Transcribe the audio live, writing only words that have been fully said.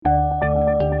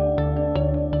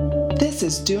This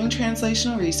is Doing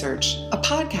Translational Research, a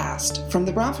podcast from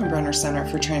the Bronfenbrenner Center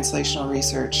for Translational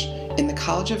Research in the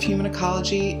College of Human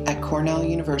Ecology at Cornell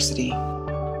University.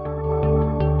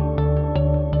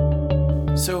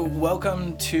 So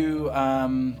welcome to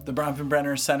the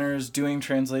Bronfenbrenner Center's Doing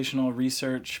Translational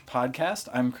Research podcast.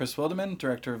 I'm Chris Wildeman,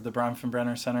 director of the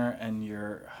Bronfenbrenner Center and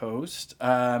your host.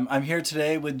 I'm here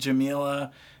today with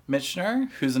Jamila Michener,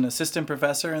 who's an assistant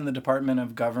professor in the Department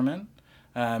of Government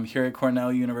here at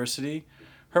Cornell University.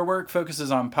 Her work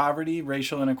focuses on poverty,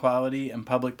 racial inequality, and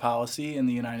public policy in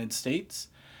the United States.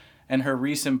 And her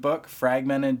recent book,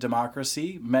 Fragmented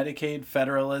Democracy, Medicaid,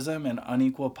 Federalism, and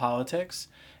Unequal Politics,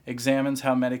 examines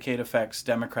how Medicaid affects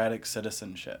democratic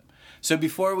citizenship. So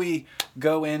before we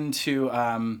go into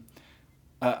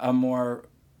a more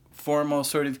formal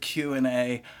sort of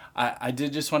Q&A, I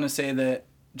did just want to say that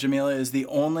Jamila is the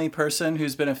only person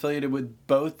who's been affiliated with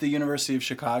both the University of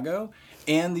Chicago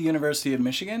and the University of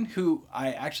Michigan, who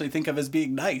I actually think of as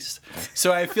being nice.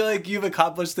 So I feel like you've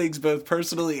accomplished things both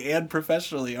personally and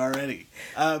professionally already.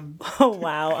 Oh,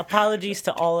 wow. Apologies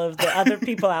to all of the other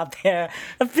people out there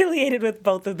affiliated with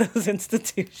both of those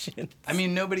institutions. I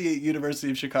mean, nobody at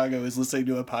University of Chicago is listening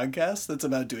to a podcast that's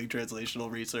about doing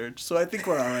translational research, so I think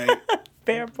we're all right.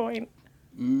 Fair point.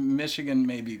 Michigan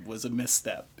maybe was a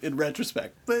misstep in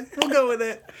retrospect, but we'll go with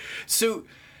it. So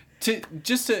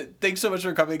thanks so much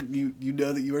for coming. You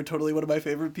know that you are totally one of my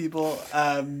favorite people.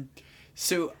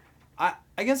 So I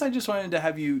guess I just wanted to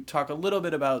have you talk a little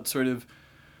bit about sort of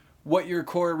what your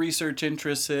core research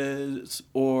interest is,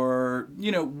 or,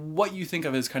 you know, what you think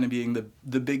of as kind of being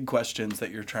the big questions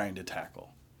that you're trying to tackle.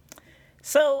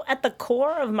 So at the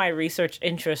core of my research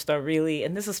interests are really,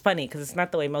 and this is funny because it's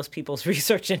not the way most people's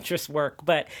research interests work,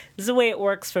 but this is the way it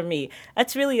works for me.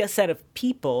 It's really a set of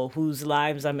people whose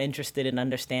lives I'm interested in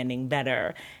understanding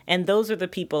better. And those are the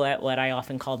people at what I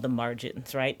often call the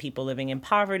margins, right? People living in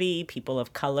poverty, people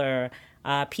of color,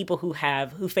 people who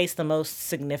face the most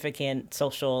significant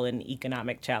social and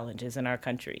economic challenges in our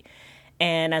country.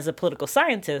 And as a political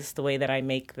scientist, the way that I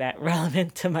make that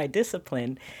relevant to my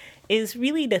discipline is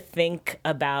really to think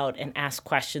about and ask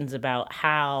questions about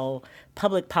how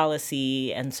public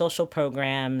policy and social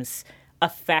programs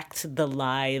affect the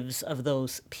lives of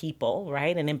those people,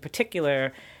 right? And in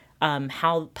particular,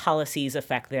 how policies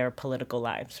affect their political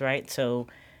lives, right? So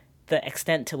the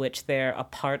extent to which they're a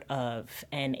part of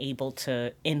and able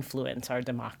to influence our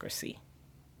democracy.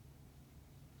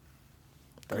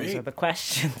 Those are the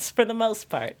questions for the most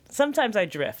part. Sometimes I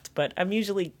drift, but I'm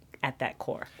usually at that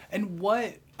core. And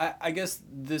what, I guess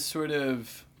this sort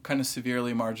of kind of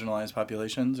severely marginalized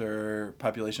populations or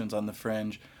populations on the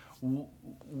fringe,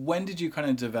 when did you kind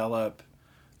of develop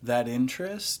that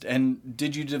interest? And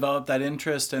did you develop that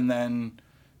interest and then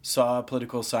saw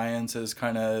political science as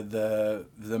kind of the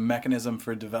mechanism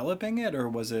for developing it, or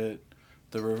was it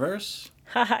the reverse?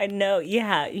 No,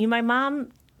 yeah. My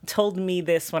mom told me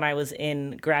this when I was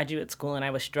in graduate school and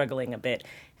I was struggling a bit.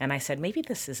 And I said, maybe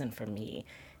this isn't for me.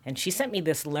 And she sent me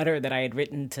this letter that I had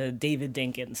written to David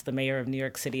Dinkins, the mayor of New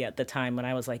York City at the time when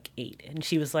I was like 8. And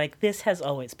she was like, this has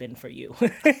always been for you.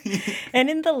 And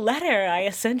in the letter, I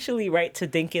essentially write to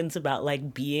Dinkins about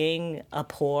like being a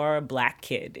poor Black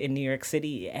kid in New York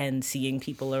City and seeing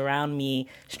people around me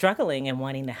struggling and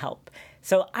wanting to help.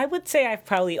 So I would say I've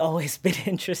probably always been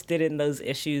interested in those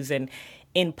issues, and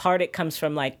in part, it comes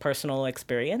from like personal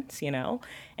experience, you know,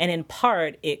 and in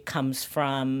part, it comes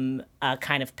from a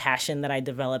kind of passion that I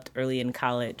developed early in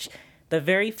college. The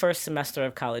very first semester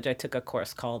of college, I took a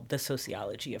course called The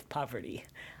Sociology of Poverty.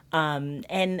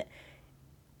 And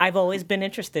I've always been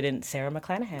interested in Sarah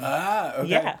McClanahan. Ah, okay.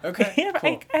 Yeah. Okay. Yeah,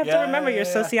 Cool. I have to remember you're a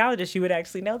sociologist. You would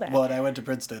actually know that. Well, and I went to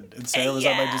Princeton, and Sarah was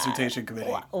on my dissertation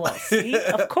committee. Well, see,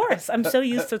 of course. I'm so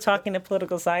used to talking to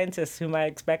political scientists whom I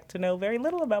expect to know very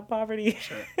little about poverty.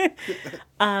 Sure.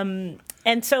 And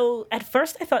so at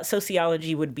first I thought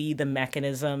sociology would be the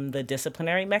mechanism, the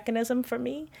disciplinary mechanism for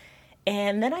me.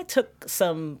 And then I took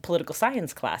some political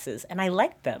science classes, and I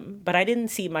liked them, but I didn't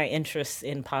see my interests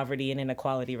in poverty and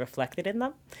inequality reflected in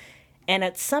them. And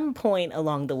at some point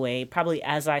along the way, probably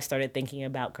as I started thinking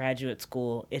about graduate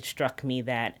school, it struck me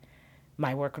that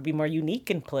my work would be more unique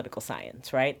in political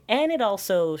science, right? And it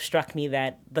also struck me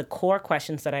that the core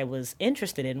questions that I was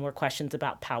interested in were questions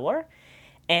about power.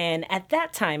 And at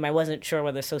that time, I wasn't sure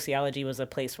whether sociology was a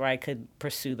place where I could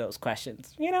pursue those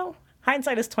questions. You know,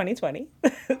 hindsight is 20/20.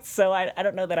 So I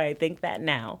don't know that I think that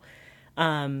now.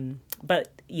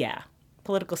 But yeah,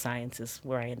 political science is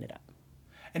where I ended up.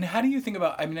 And how do you think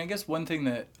about, I mean, I guess one thing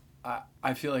that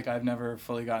I feel like I've never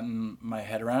fully gotten my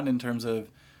head around in terms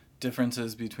of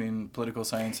differences between political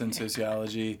science and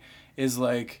sociology is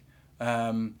like,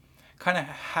 kind of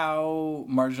how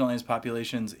marginalized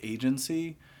populations'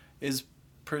 agency is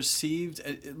perceived.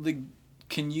 Like,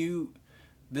 can you...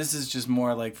 This is just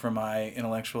more like for my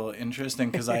intellectual interest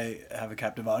and because I have a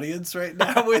captive audience right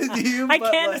now with you. I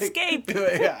can't escape.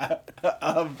 Yeah.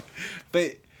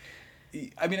 But,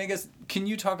 I mean, I guess, can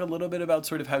you talk a little bit about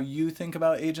sort of how you think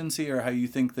about agency or how you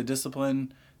think the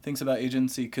discipline thinks about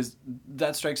agency? Because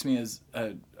that strikes me as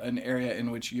an area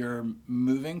in which you're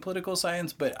moving political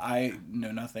science, but I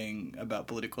know nothing about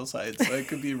political science, so I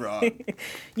could be wrong.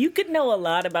 You could know a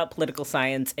lot about political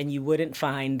science and you wouldn't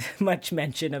find much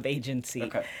mention of agency.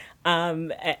 Okay.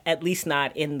 At least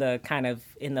not in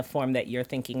the form that you're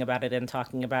thinking about it and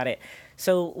talking about it.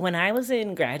 So when I was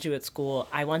in graduate school,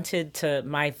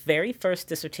 my very first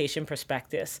dissertation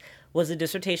prospectus was a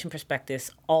dissertation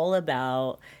prospectus all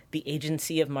about the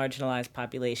agency of marginalized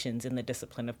populations in the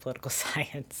discipline of political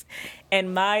science.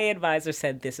 And my advisor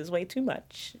said, this is way too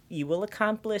much. You will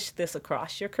accomplish this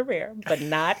across your career, but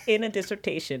not in a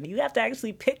dissertation. You have to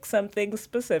actually pick something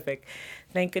specific.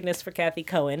 Thank goodness for Kathy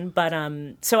Cohen. But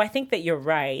so I think that you're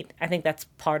right. I think that's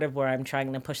part of where I'm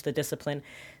trying to push the discipline.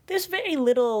 There's very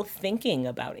little thinking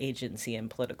about agency in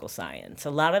political science. A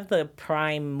lot of the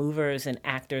prime movers and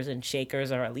actors and shakers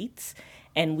are elites,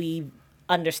 and we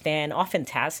understand, often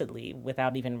tacitly,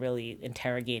 without even really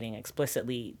interrogating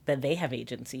explicitly, that they have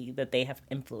agency, that they have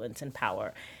influence and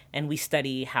power, and we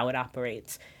study how it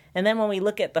operates. And then when we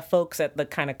look at the folks at the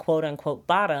kind of quote-unquote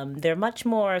bottom, they're much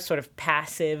more sort of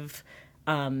passive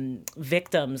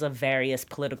victims of various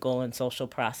political and social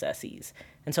processes.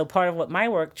 And so part of what my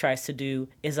work tries to do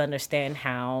is understand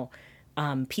how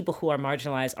people who are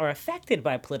marginalized are affected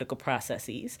by political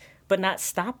processes, but not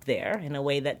stop there in a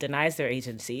way that denies their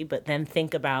agency, but then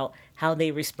think about how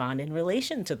they respond in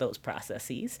relation to those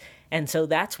processes. And so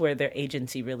that's where their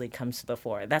agency really comes to the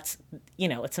fore. That's,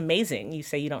 it's amazing. You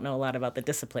say you don't know a lot about the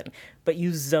discipline, but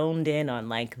you zoned in on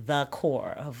like the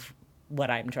core of what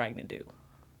I'm trying to do.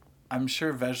 I'm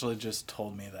sure Vejla just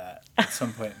told me that at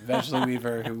some point. Vejla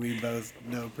Weaver, who we both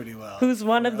know pretty well. Who's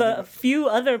one of the few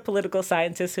other political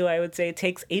scientists who I would say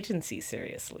takes agency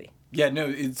seriously. Yeah, no,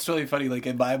 it's really funny. Like,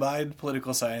 in my mind,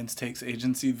 political science takes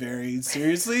agency very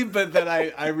seriously, but then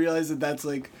I realize that that's,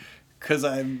 like, because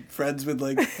I'm friends with,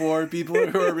 like, 4 people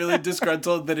who are really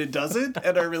disgruntled that it doesn't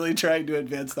and are really trying to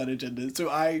advance that agenda. So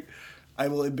I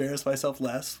will embarrass myself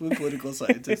less with political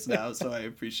scientists now, so I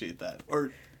appreciate that.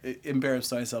 Or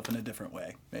embarrass myself in a different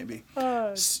way, maybe.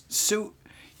 So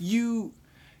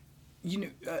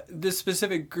this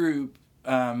specific group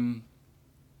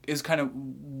is kind of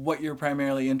what you're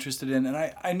primarily interested in. And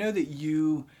I know that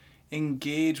you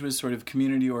engage with sort of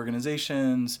community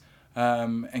organizations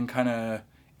and kind of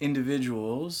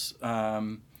individuals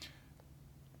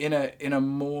in a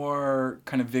more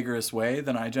kind of vigorous way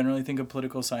than I generally think of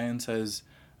political science as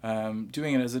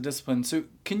doing it as a discipline. So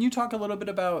can you talk a little bit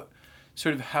about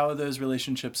sort of how those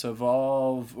relationships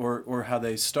evolve or how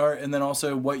they start, and then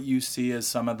also what you see as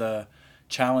some of the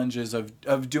challenges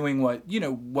of doing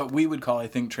what we would call, I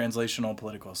think, translational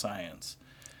political science.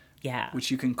 Yeah. Which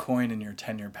you can coin in your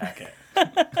tenure packet.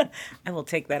 I will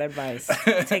take that advice.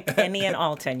 Take any and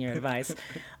all tenure advice.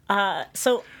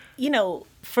 So,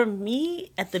 for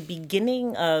me, at the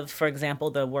beginning of, for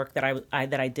example, the work that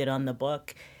I did on the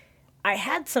book, I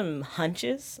had some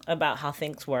hunches about how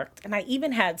things worked, and I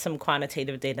even had some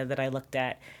quantitative data that I looked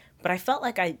at, but I felt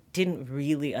like I didn't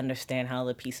really understand how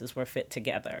the pieces were fit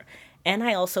together. And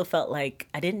I also felt like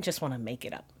I didn't just want to make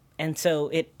it up. And so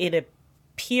it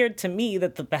appeared to me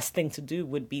that the best thing to do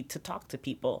would be to talk to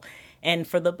people. And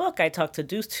for the book, I talked to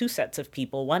 2 sets of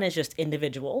people. One is just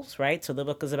individuals, right? So the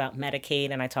book is about Medicaid,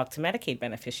 and I talked to Medicaid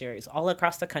beneficiaries all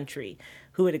across the country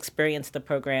who had experienced the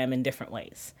program in different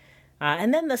ways.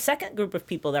 And then the second group of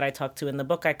people that I talked to in the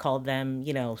book, I called them,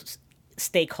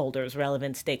 stakeholders,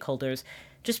 relevant stakeholders,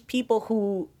 just people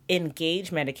who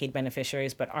engage Medicaid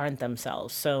beneficiaries but aren't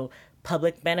themselves. So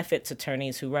public benefits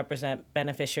attorneys who represent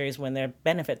beneficiaries when their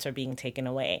benefits are being taken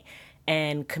away,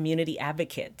 and community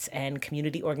advocates and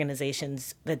community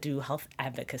organizations that do health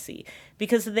advocacy,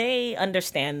 because they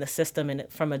understand the system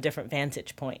from a different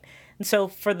vantage point. And so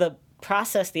for the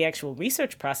actual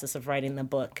research process of writing the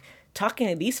book, talking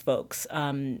to these folks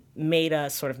made a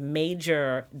sort of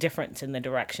major difference in the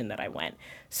direction that I went.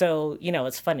 So,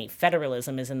 it's funny,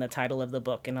 federalism is in the title of the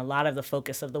book, and a lot of the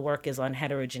focus of the work is on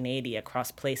heterogeneity across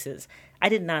places. I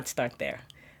did not start there.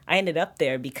 I ended up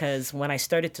there because when I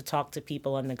started to talk to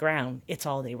people on the ground, it's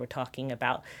all they were talking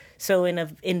about. So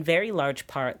in very large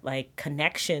part, like,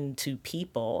 connection to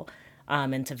people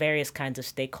and to various kinds of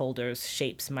stakeholders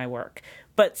shapes my work.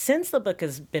 But since the book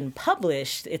has been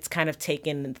published, it's kind of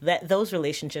taken that those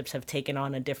relationships have taken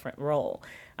on a different role,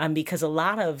 because a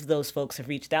lot of those folks have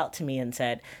reached out to me and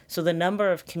said, so the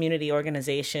number of community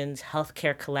organizations,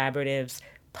 healthcare collaboratives,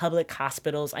 public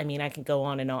hospitals, I mean, I can go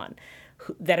on and on,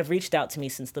 that have reached out to me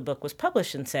since the book was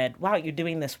published and said, wow, you're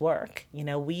doing this work. You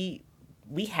know, we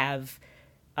have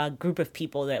a group of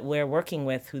people that we're working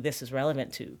with who this is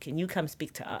relevant to. Can you come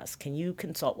speak to us? Can you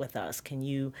consult with us? Can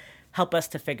you help us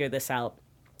to figure this out?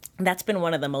 That's been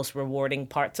one of the most rewarding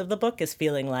parts of the book, is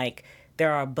feeling like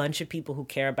there are a bunch of people who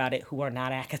care about it who are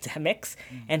not academics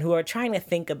and who are trying to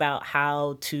think about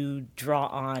how to draw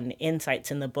on insights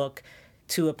in the book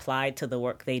to apply to the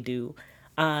work they do.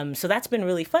 So that's been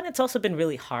really fun. It's also been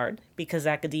really hard because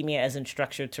academia isn't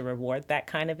structured to reward that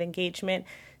kind of engagement.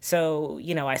 So,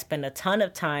 you know, I spend a ton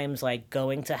of times like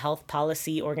going to health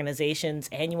policy organizations'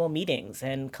 annual meetings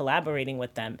and collaborating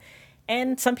with them.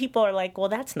 And some people are like, well,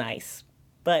 that's nice,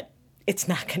 but it's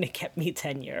not going to get me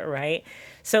tenure, right?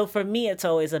 So for me, it's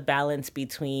always a balance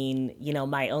between, you know,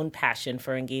 my own passion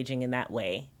for engaging in that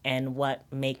way and what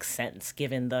makes sense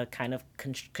given the kind of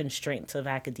constraints of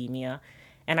academia.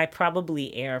 And I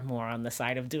probably err more on the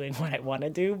side of doing what I want to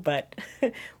do, but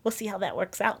we'll see how that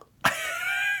works out.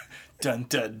 Dun,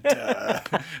 dun, dun.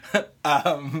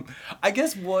 I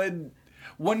guess one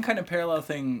kind of parallel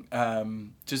thing,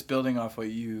 just building off what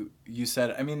you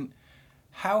said, I mean,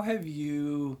 how have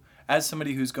you, as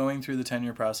somebody who's going through the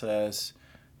tenure process,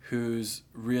 who's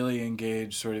really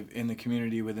engaged sort of in the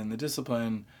community within the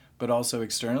discipline, but also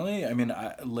externally? I mean,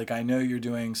 I know you're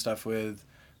doing stuff with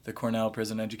the Cornell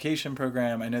Prison Education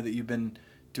Program. I know that you've been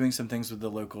doing some things with the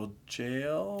local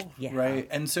jail, right?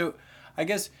 And so I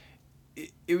guess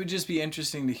it would just be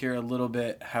interesting to hear a little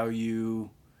bit how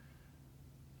you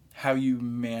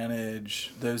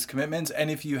manage those commitments, and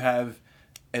if you have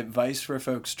advice for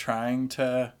folks trying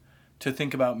to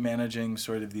think about managing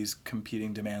sort of these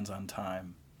competing demands on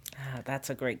time. That's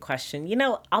a great question. You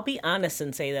know, I'll be honest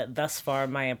and say that thus far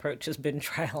my approach has been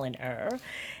trial and error.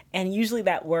 And usually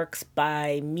that works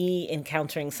by me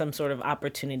encountering some sort of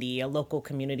opportunity. A local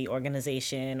community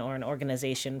organization or an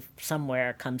organization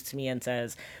somewhere comes to me and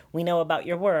says, we know about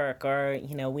your work, or,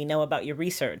 you know, we know about your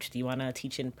research. Do you want to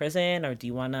teach in prison, or do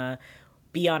you want to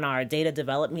be on our data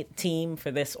development team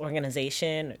for this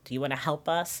organization? Do you want to help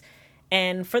us?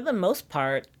 And for the most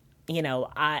part, you know,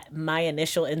 my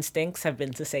initial instincts have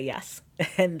been to say yes.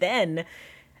 And then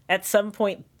at some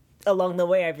point along the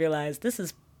way, I've realized this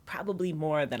is probably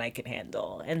more than I can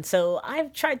handle. And so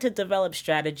I've tried to develop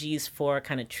strategies for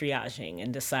kind of triaging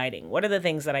and deciding what are the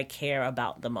things that I care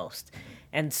about the most.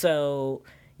 And so,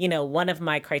 you know, one of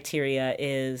my criteria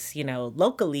is, you know,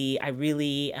 locally, I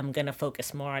really am going to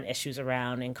focus more on issues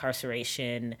around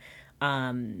incarceration,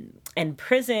 and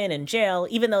prison and jail,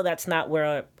 even though that's not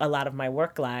where a lot of my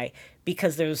work lie,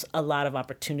 because there's a lot of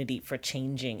opportunity for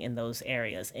changing in those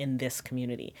areas in this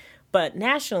community. But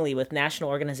nationally, with national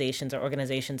organizations or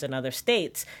organizations in other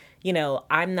states, you know,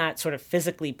 I'm not sort of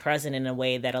physically present in a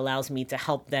way that allows me to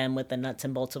help them with the nuts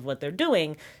and bolts of what they're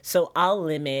doing. So I'll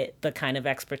limit the kind of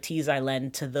expertise I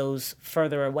lend to those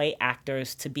further away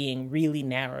actors to being really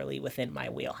narrowly within my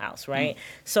wheelhouse, right?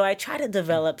 So I try to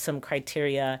develop some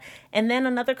criteria. And then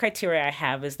another criteria I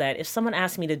have is that if someone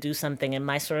asks me to do something and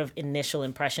my sort of initial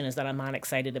impression is that I'm not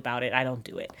excited about it, I don't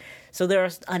do it. So there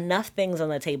are enough things on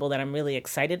the table that I'm really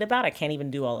excited about. I can't even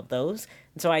do all of those.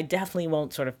 And so I definitely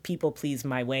won't sort of people please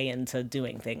my way into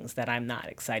doing things that I'm not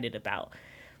excited about.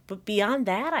 But beyond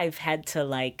that, I've had to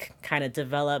like kind of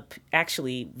develop,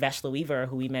 actually, Veshla Weaver,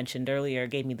 who we mentioned earlier,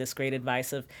 gave me this great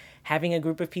advice of having a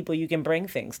group of people you can bring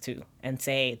things to and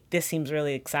say, this seems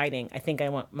really exciting. I think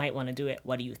I might want to do it.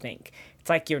 What do you think? It's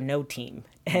like your no team.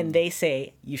 And they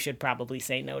say, you should probably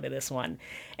say no to this one.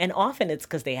 And often it's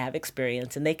because they have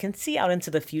experience and they can see out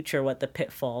into the future what the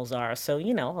pitfalls are. So,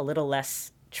 you know, a little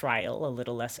less trial, a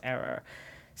little less error.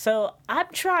 So I'm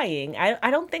trying. I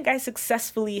don't think I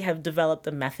successfully have developed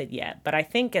a method yet, but I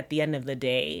think at the end of the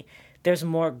day, there's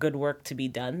more good work to be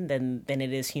done than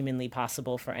it is humanly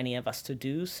possible for any of us to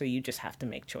do. So you just have to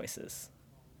make choices.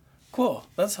 Cool.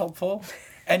 That's helpful.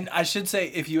 And I should say,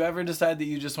 if you ever decide that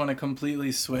you just want to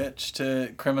completely switch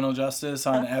to criminal justice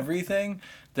on everything,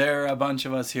 there are a bunch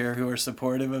of us here who are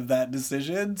supportive of that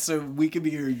decision. So we could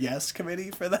be your yes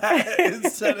committee for that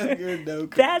instead of your no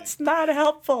committee. That's not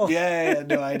helpful. Yeah,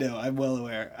 no, I know. I'm well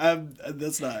aware.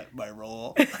 That's not my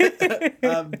role.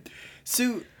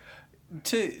 So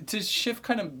to shift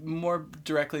kind of more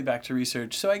directly back to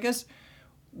research. So I guess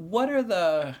what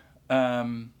are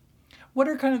kind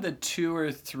of the 2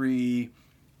 or 3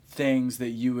 things that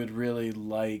you would really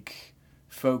like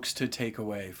folks to take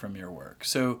away from your work?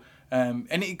 So And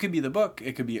it could be the book,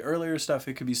 it could be earlier stuff,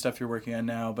 it could be stuff you're working on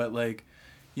now, but like,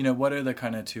 you know, what are the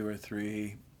kind of 2 or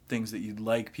 3 things that you'd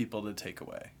like people to take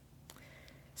away?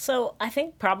 So I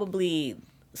think probably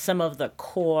some of the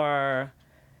core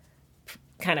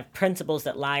kind of principles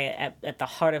that lie at the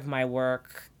heart of my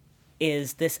work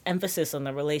is this emphasis on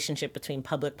the relationship between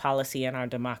public policy and our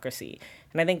democracy.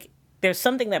 And I think there's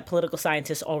something that political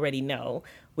scientists already know,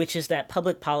 which is that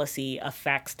public policy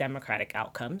affects democratic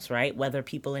outcomes, right? Whether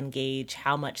people engage,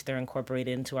 how much they're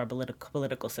incorporated into our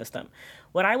political system.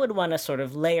 What I would want to sort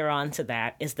of layer onto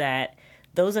that is that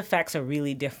those effects are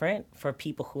really different for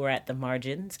people who are at the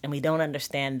margins, and we don't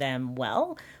understand them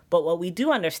well. But what we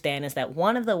do understand is that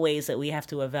one of the ways that we have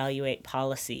to evaluate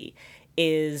policy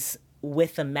is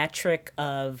with the metric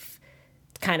of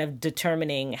kind of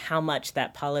determining how much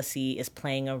that policy is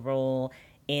playing a role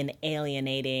in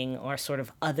alienating or sort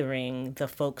of othering the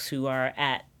folks who are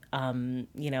at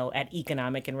at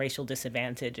economic and racial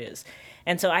disadvantages.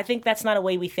 And so I think that's not a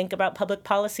way we think about public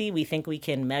policy. We think we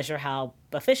can measure how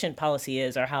efficient policy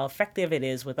is or how effective it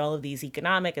is with all of these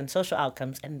economic and social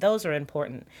outcomes, and those are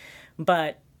important.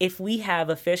 But if we have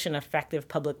efficient, effective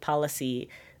public policy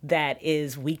that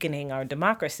is weakening our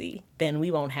democracy, then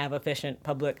we won't have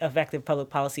effective public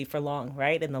policy for long,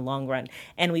 right, in the long run.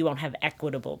 And we won't have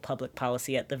equitable public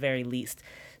policy at the very least.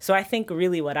 So I think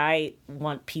really what I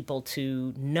want people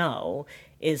to know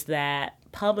is that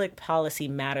public policy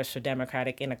matters for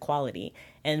democratic inequality,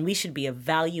 and we should be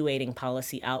evaluating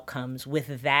policy outcomes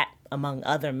with that, among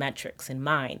other metrics, in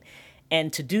mind.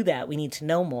 And to do that, we need to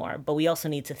know more, but we also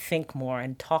need to think more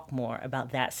and talk more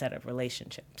about that set of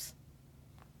relationships.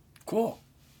 Cool.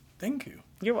 Thank you.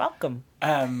 You're welcome.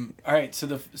 All right.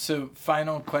 So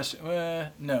final question.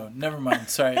 No, never mind.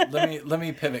 Sorry. let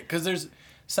me pivot, because there's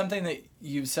something that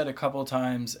you've said a couple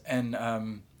times, and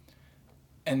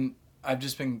I've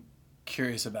just been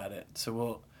curious about it.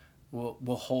 So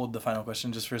we'll hold the final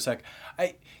question just for a sec.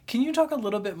 Can you talk a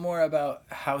little bit more about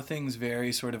how things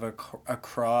vary sort of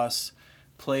across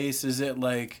place? Is it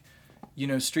like,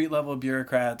 street level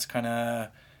bureaucrats, kind of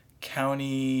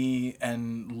county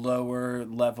and lower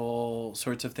level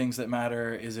sorts of things that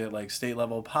matter? Is it like state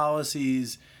level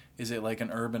policies? Is it like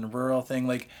an urban rural thing?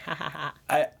 Like,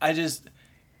 I just,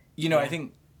 I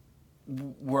think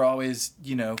we're always,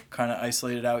 kind of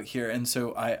isolated out here. And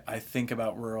so I think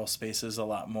about rural spaces a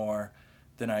lot more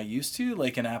than I used to.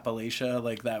 Like in Appalachia,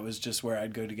 like that was just where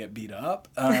I'd go to get beat up.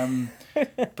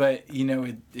 But,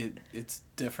 it's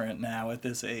different now at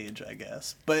this age, I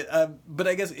guess. But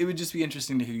I guess it would just be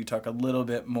interesting to hear you talk a little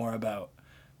bit more about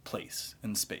place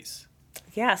and space.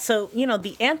 Yeah. So,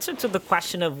 the answer to the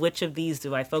question of which of these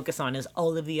do I focus on is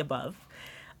all of the above.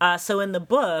 So in the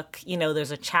book,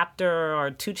 there's a chapter or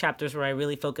 2 chapters where I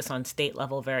really focus on state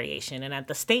level variation. And at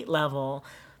the state level,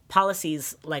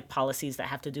 policies like policies that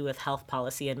have to do with health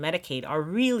policy and Medicaid are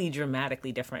really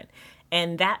dramatically different.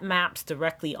 And that maps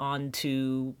directly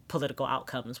onto political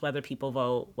outcomes, whether people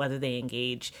vote, whether they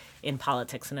engage in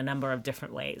politics in a number of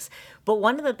different ways. But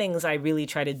one of the things I really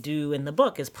try to do in the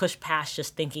book is push past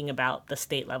just thinking about the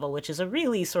state level, which is a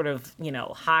really sort of,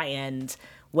 high-end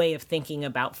way of thinking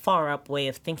about, far up way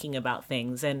of thinking about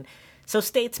things. And so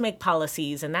states make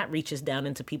policies, and that reaches down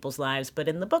into people's lives. But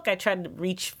in the book, I try to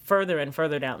reach further and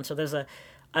further down. So there's a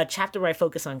chapter where I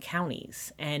focus on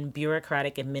counties and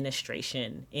bureaucratic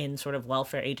administration in sort of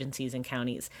welfare agencies in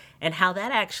counties, and how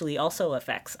that actually also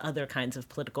affects other kinds of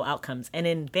political outcomes, and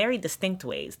in very distinct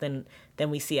ways than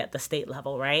we see at the state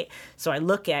level, right? So I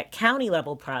look at county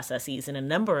level processes in a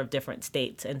number of different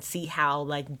states and see how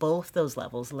like both those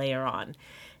levels layer on.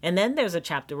 And then there's a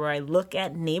chapter where I look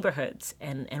at neighborhoods.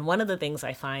 And one of the things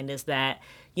I find is that,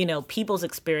 people's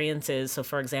experiences, so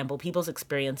for example, people's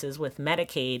experiences with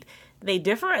Medicaid, they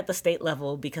differ at the state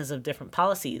level because of different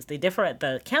policies. They differ at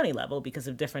the county level because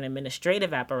of different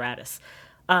administrative apparatus.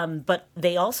 But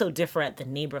they also differ at the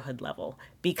neighborhood level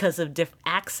because of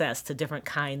access to different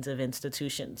kinds of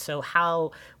institutions.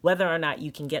 So whether or not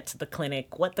you can get to the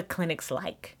clinic, what the clinic's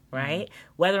like, right?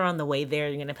 Mm-hmm. Whether on the way there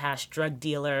you're going to pass drug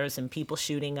dealers and people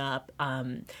shooting up.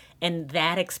 And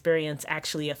that experience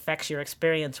actually affects your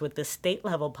experience with the state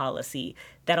level policy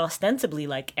that ostensibly,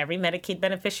 like every Medicaid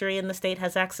beneficiary in the state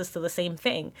has access to the same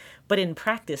thing. But in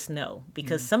practice, no,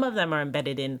 because some of them are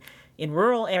embedded in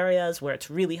rural areas where it's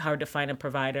really hard to find a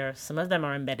provider. Some of them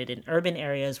are embedded in urban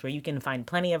areas where you can find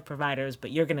plenty of providers,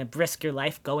 but you're going to risk your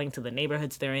life going to the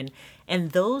neighborhoods they're in.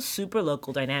 And those super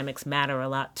local dynamics matter a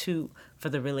lot too for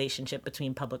the relationship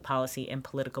between public policy and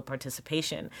political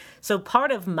participation. So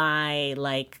part of my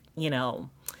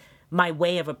my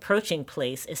way of approaching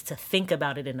place is to think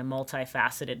about it in a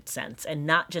multifaceted sense and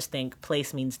not just think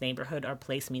place means neighborhood or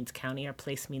place means county or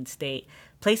place means state.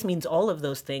 Place means all of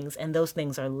those things, and those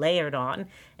things are layered on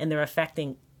and they're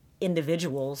affecting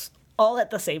individuals all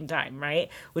at the same time, right?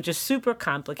 Which is super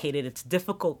complicated. It's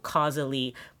difficult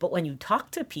causally, but when you talk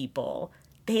to people,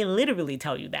 they literally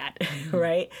tell you that,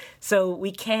 right? So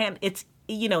we can't, it's,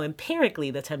 empirically,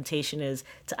 the temptation is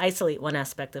to isolate one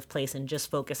aspect of place and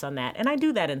just focus on that. And I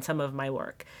do that in some of my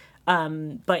work.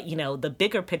 But, the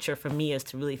bigger picture for me is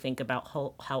to really think about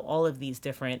how all of these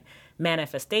different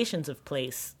manifestations of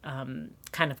place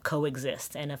kind of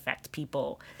coexist and affect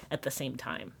people at the same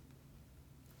time.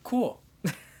 Cool.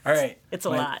 All right. It's a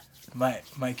lot.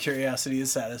 My curiosity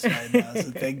is satisfied now,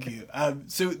 so thank you.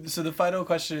 So the final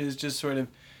question is just sort of,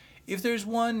 if there's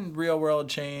one real world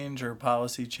change or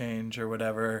policy change or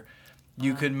whatever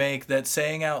you could make that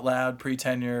saying out loud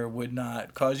pre-tenure would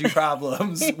not cause you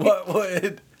problems, what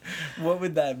would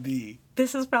that be?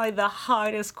 This is probably the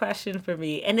hardest question for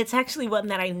me, and it's actually one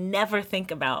that I never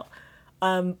think about.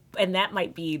 And that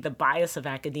might be the bias of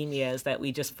academia, is that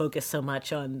we just focus so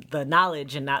much on the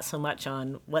knowledge and not so much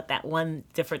on what that one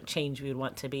different change we would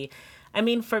want to be. I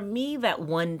mean, for me, that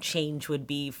one change would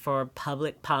be for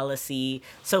public policy.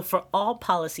 So for all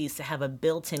policies to have a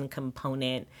built-in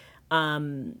component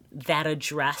that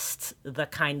addressed the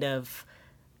kind of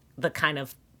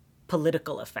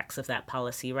political effects of that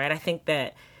policy, right? I think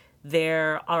that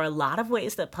there are a lot of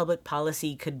ways that public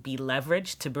policy could be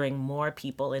leveraged to bring more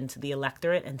people into the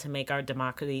electorate and to make our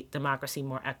democracy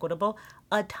more equitable.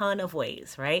 A ton of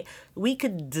ways, right? We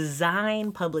could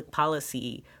design public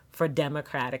policy for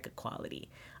democratic equality.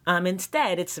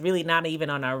 Instead, it's really not even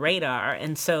on our radar.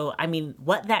 And so, I mean,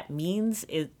 what that means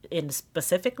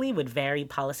specifically would vary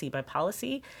policy by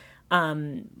policy.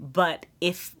 But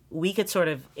if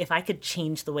I could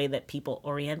change the way that people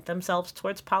orient themselves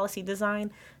towards policy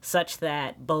design, such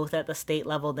that both at the state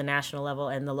level, the national level,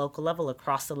 and the local level,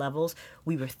 across the levels,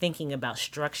 we were thinking about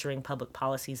structuring public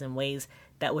policies in ways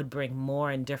that would bring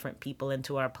more and different people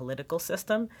into our political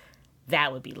system,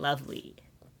 that would be lovely.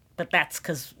 But that's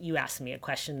because you asked me a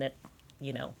question that,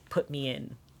 put me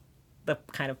in the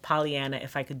kind of Pollyanna,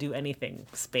 if I could do anything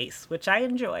space, which I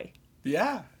enjoy.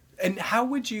 Yeah. And how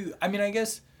would you,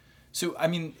 it's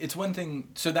one thing,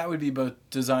 so that would be both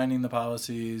designing the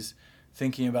policies,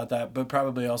 thinking about that, but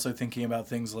probably also thinking about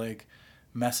things like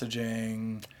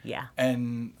messaging. Yeah.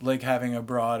 And like having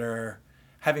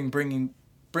bringing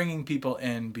people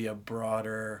in be a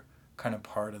broader kind of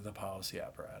part of the policy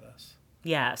apparatus.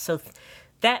 Yeah. So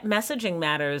that messaging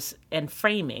matters, and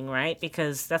framing, right?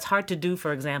 Because that's hard to do,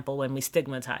 for example, when we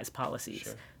stigmatize policies.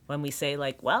 Sure. When we say,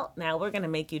 now we're going to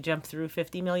make you jump through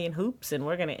 50 million hoops, and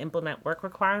we're going to implement work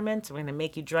requirements, we're going to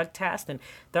make you drug test, and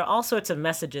there are all sorts of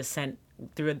messages sent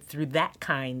through that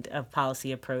kind of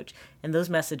policy approach, and those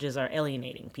messages are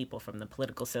alienating people from the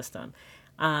political system.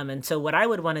 And so what I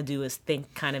would want to do is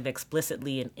think kind of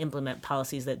explicitly and implement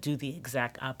policies that do the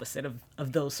exact opposite of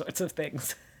those sorts of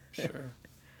things. Sure.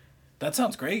 That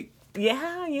sounds great.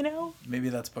 Yeah, Maybe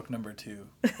that's book number 2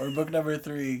 or book number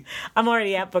 3. I'm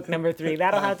already at book number 3.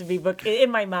 That'll have to be book, in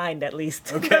my mind at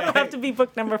least. Okay. That'll have to be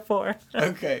book number 4.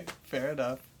 Okay, fair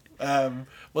enough.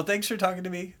 Well, thanks for talking to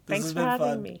me. This has been fun. Thanks for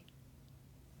having me.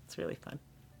 It's really fun.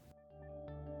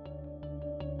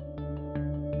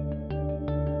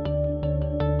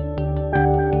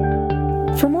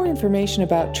 For more information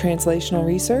about translational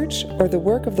research or the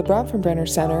work of the Bronfenbrenner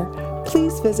Center,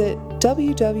 please visit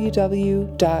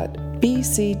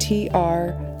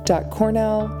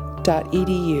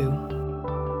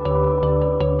www.bctr.cornell.edu.